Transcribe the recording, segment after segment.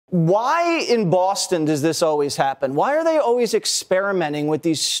Why in Boston does this always happen? Why are they always experimenting with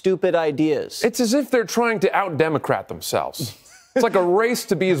these stupid ideas? It's as if they're trying to out-Democrat themselves. It's like a race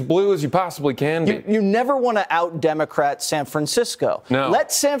to be as blue as you possibly can be. You never want to out-Democrat San Francisco. No.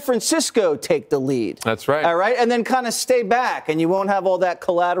 Let San Francisco take the lead. That's right. All right? And then kind of stay back, and you won't have all that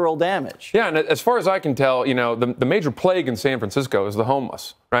collateral damage. Yeah, and as far as I can tell, you know, the major plague in San Francisco is the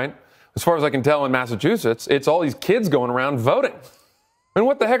homeless, right? As far as I can tell in Massachusetts, it's all these kids going around voting. I mean,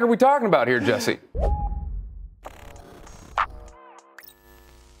 what the heck are we talking about here, Jesse?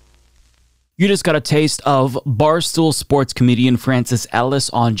 You just got a taste of Barstool sports comedian Francis Ellis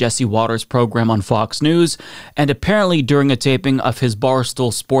on Jesse Waters' program on Fox News, and apparently during a taping of his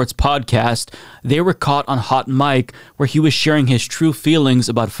Barstool Sports podcast, they were caught on hot mic where he was sharing his true feelings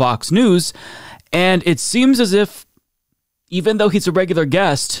about Fox News, and it seems as if, even though he's a regular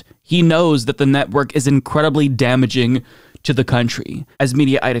guest, he knows that the network is incredibly damaging to the country. As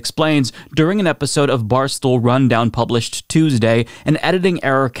Mediaite explains, during an episode of Barstool Rundown published Tuesday, an editing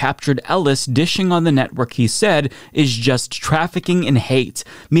error captured Ellis dishing on the network he said is just trafficking in hate.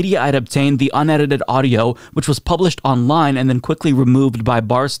 Mediaite obtained the unedited audio, which was published online and then quickly removed by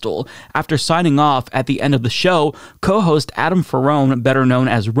Barstool. After signing off at the end of the show, co-host Adam Ferrone, better known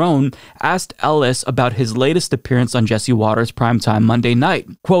as Roan, asked Ellis about his latest appearance on Jesse Waters' primetime Monday night.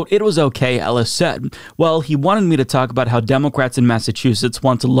 Quote, "It was okay," Ellis said. "Well, he wanted me to talk about how Democrats in Massachusetts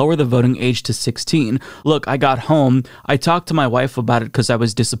want to lower the voting age to 16. Look, I got home, I talked to my wife about it because I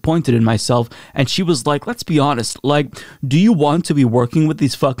was disappointed in myself, and she was like, let's be honest, like, do you want to be working with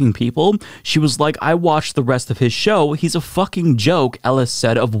these fucking people?" She was like, "I watched the rest of his show, he's a fucking joke," Ellis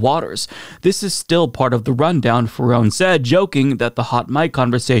said of Waters. This is still part of the rundown, Ferrone said, joking that the hot mic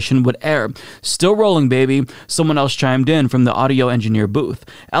conversation would air. "Still rolling, baby," someone else chimed in from the audio engineer booth.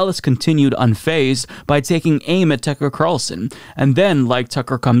 Ellis continued unfazed by taking aim at Tucker Carlson. And then, like,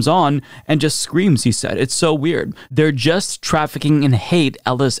 Tucker comes on and just screams, he said. "It's so weird. They're just trafficking in hate,"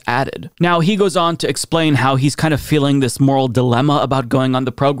 Ellis added. Now, he goes on to explain how he's kind of feeling this moral dilemma about going on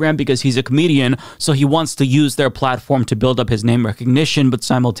the program because he's a comedian, so he wants to use their platform to build up his name recognition, but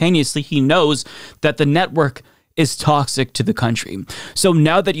simultaneously he knows that the network is toxic to the country. So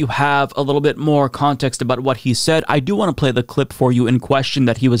now that you have a little bit more context about what he said, I do want to play the clip for you in question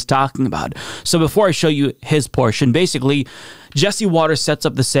that he was talking about. So before I show you his portion, basically, Jesse Waters sets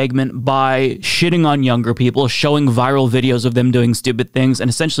up the segment by shitting on younger people, showing viral videos of them doing stupid things, and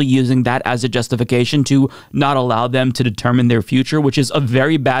essentially using that as a justification to not allow them to determine their future, which is a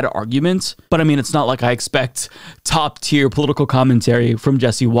very bad argument. But I mean, it's not like I expect top-tier political commentary from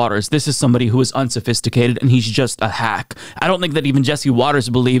Jesse Waters. This is somebody who is unsophisticated, and he's just a hack. I don't think that even Jesse Waters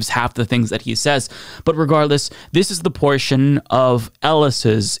believes half the things that he says. But regardless, this is the portion of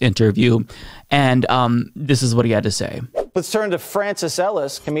Ellis's interview, and this is what he had to say. Let's turn to Francis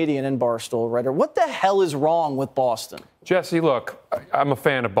Ellis, comedian and Barstool writer. What the hell is wrong with Boston? Jesse, look, I'm a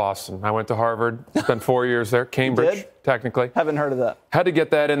fan of Boston. I went to Harvard, spent 4 years there, Cambridge, technically. Haven't heard of that. Had to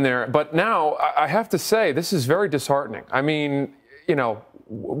get that in there. But now, I have to say, this is very disheartening. I mean, you know,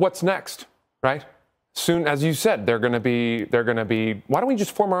 what's next, right? Soon, as you said, they're going to be, why don't we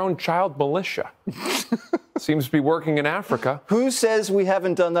just form our own child militia? Seems to be working in Africa. Who says we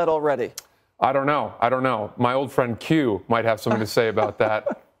haven't done that already? I don't know. My old friend Q might have something to say about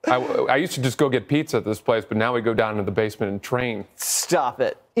that. I used to just go get pizza at this place, but now we go down to the basement and train. Stop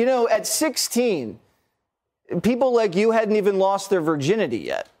it. You know, at 16, people like you hadn't even lost their virginity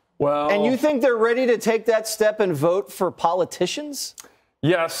yet. Well, and you think they're ready to take that step and vote for politicians?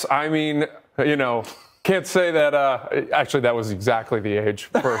 Yes, I mean, you know, can't say that. Actually, that was exactly the age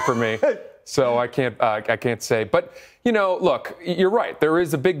for me. So I can't say. But, you know, look, you're right. There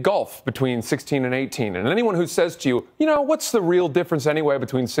is a big gulf between 16 and 18. And anyone who says to you, you know, what's the real difference anyway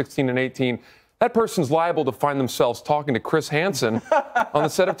between 16 and 18? That person's liable to find themselves talking to Chris Hansen on the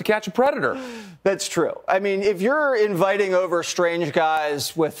set of To Catch a Predator. That's true. I mean, if you're inviting over strange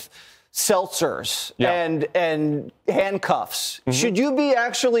guys with seltzers and handcuffs, should you be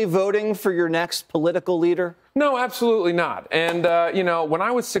actually voting for your next political leader? No, absolutely not. And, you know, when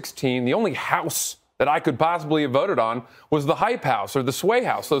I was 16, the only house that I could possibly have voted on was the Hype House or the Sway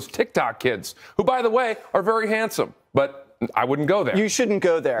House, those TikTok kids, who, by the way, are very handsome. But I wouldn't go there. You shouldn't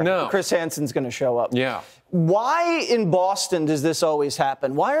go there. No. Chris Hansen's going to show up. Yeah. Why in Boston does this always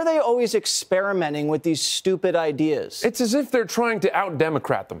happen? Why are they always experimenting with these stupid ideas? It's as if they're trying to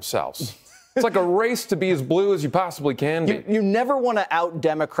out-Democrat themselves. It's like a race to be as blue as you possibly can be. You never want to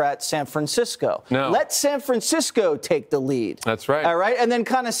out-Democrat San Francisco. No. Let San Francisco take the lead. That's right. All right? And then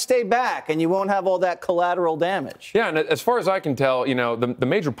kind of stay back, and you won't have all that collateral damage. Yeah, and as far as I can tell, you know, the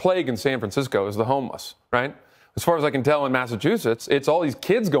major plague in San Francisco is the homeless, right? as far as I can tell in Massachusetts, it's all these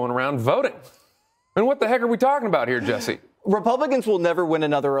kids going around voting. And what the heck are we talking about here, Jesse? Republicans will never win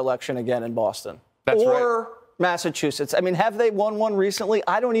another election again in Boston. That's or right. Massachusetts. I mean, have they won one recently?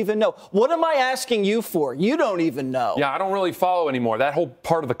 I don't even know. What am I asking you for? You don't even know. Yeah, I don't really follow anymore. That whole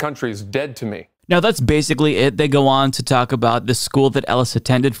part of the country is dead to me. Now, that's basically it. They go on to talk about the school that Ellis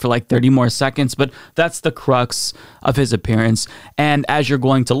attended for like 30 more seconds, but that's the crux of his appearance. And as you're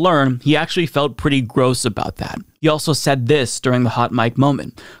going to learn, he actually felt pretty gross about that. He also said this during the hot mic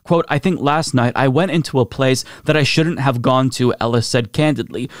moment. Quote, "I think last night I went into a place that I shouldn't have gone to," Ellis said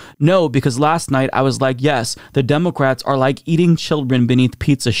candidly. "No, because last night I was like, yes, the Democrats are like eating children beneath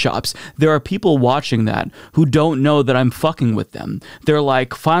pizza shops. There are people watching that who don't know that I'm fucking with them. They're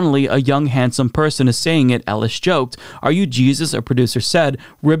like, finally, a young, handsome person is saying it," Ellis joked. "Are you Jesus?" a producer said,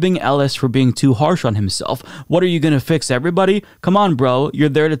 ribbing Ellis for being too harsh on himself. "What are you gonna fix everybody? Come on, bro, you're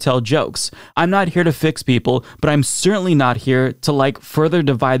there to tell jokes. I'm not here to fix people, but I'm certainly not here to like further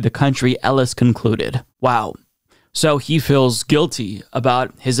divide the country," Ellis concluded. Wow. So he feels guilty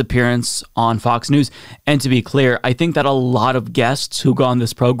about his appearance on Fox News. And to be clear, I think that a lot of guests who go on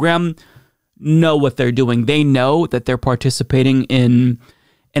this program know what they're doing. They know that they're participating in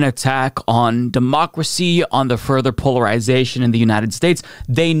an attack on democracy, on the further polarization in the United States.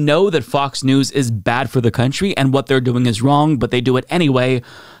 They know that Fox News is bad for the country and what they're doing is wrong, but they do it anyway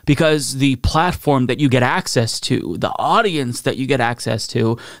because the platform that you get access to, the audience that you get access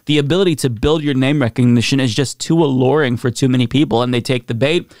to, the ability to build your name recognition is just too alluring for too many people, and they take the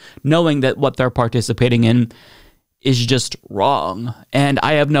bait knowing that what they're participating in is just wrong. And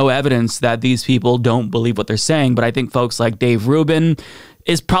I have no evidence that these people don't believe what they're saying, but I think folks like Dave Rubin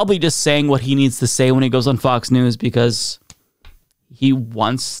is probably just saying what he needs to say when he goes on Fox News because he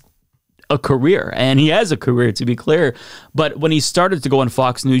wants a career, and he has a career, to be clear. But when he started to go on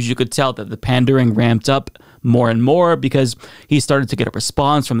Fox News, you could tell that the pandering ramped up more and more because he started to get a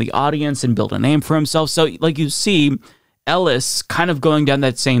response from the audience and build a name for himself. So like you see Ellis kind of going down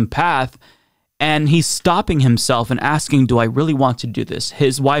that same path, and he's stopping himself and asking, do I really want to do this?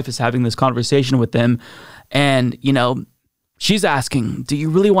 His wife is having this conversation with him, and, you know, she's asking, do you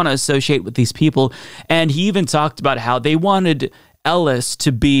really want to associate with these people? And he even talked about how they wanted Ellis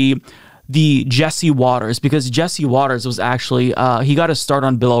to be the Jesse Waters, because Jesse Waters was actually, he got a start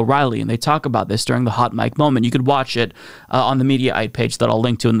on Bill O'Reilly, and they talk about this during the hot mic moment. You could watch it on the Mediaite page that I'll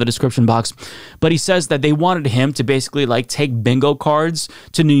link to in the description box. But he says that they wanted him to basically like take bingo cards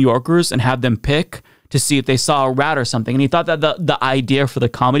to New Yorkers and have them pick to see if they saw a rat or something. And he thought that the idea for the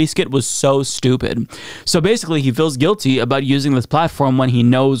comedy skit was so stupid. So basically, he feels guilty about using this platform when he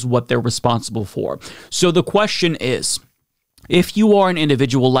knows what they're responsible for. So the question is, if you are an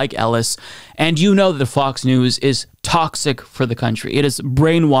individual like Ellis and you know that Fox News is toxic for the country, it is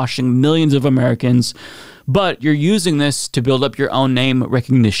brainwashing millions of Americans, but you're using this to build up your own name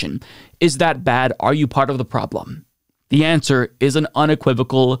recognition, is that bad? Are you part of the problem? The answer is an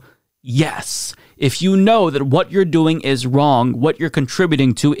unequivocal yes. If you know that what you're doing is wrong, what you're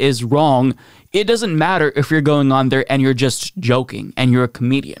contributing to is wrong, it doesn't matter if you're going on there and you're just joking and you're a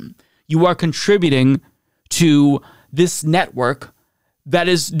comedian. You are contributing to this network that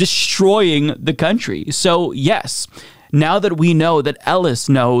is destroying the country. So yes, now that we know that Ellis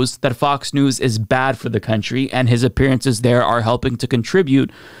knows that Fox News is bad for the country and his appearances there are helping to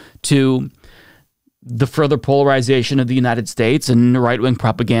contribute to the further polarization of the United States and right-wing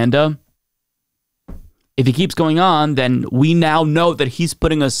propaganda, if he keeps going on, then we now know that he's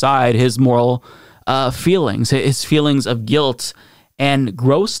putting aside his moral feelings, his feelings of guilt and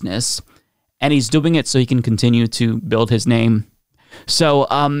grossness, and he's doing it so he can continue to build his name. So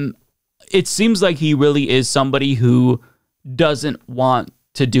it seems like he really is somebody who doesn't want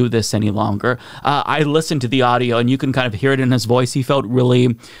to do this any longer. I listened to the audio, and you can kind of hear it in his voice. He felt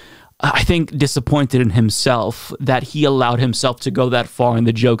really, I think, disappointed in himself that he allowed himself to go that far in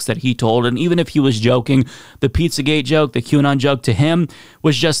the jokes that he told. And even if he was joking, the Pizzagate joke, the QAnon joke to him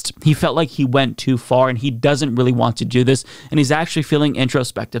was just, he felt like he went too far and he doesn't really want to do this. And he's actually feeling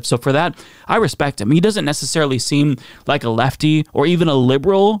introspective. So for that, I respect him. He doesn't necessarily seem like a lefty or even a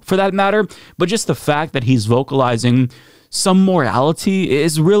liberal for that matter, but just the fact that he's vocalizing some morality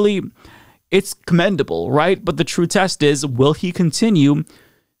is really, it's commendable, right? But the true test is, will he continue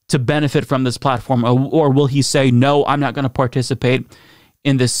to benefit from this platform, or will he say, no, I'm not going to participate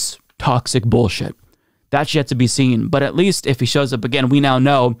in this toxic bullshit? That's yet to be seen. But at least if he shows up again, we now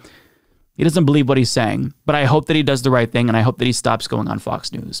know he doesn't believe what he's saying. But I hope that he does the right thing, and I hope that he stops going on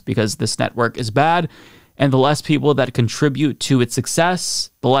Fox News, because this network is bad, and the less people that contribute to its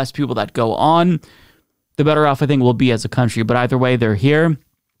success, the less people that go on, the better off I think we'll be as a country. But either way, they're here,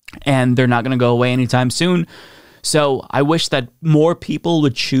 and they're not going to go away anytime soon. So I wish that more people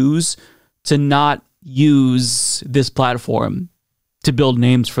would choose to not use this platform to build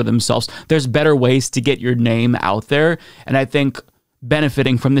names for themselves. There's better ways to get your name out there. And I think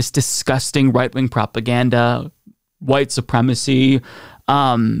benefiting from this disgusting right-wing propaganda, white supremacy,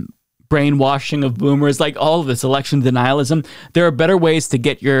 brainwashing of boomers, like all of this election denialism, there are better ways to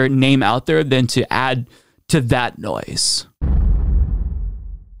get your name out there than to add to that noise.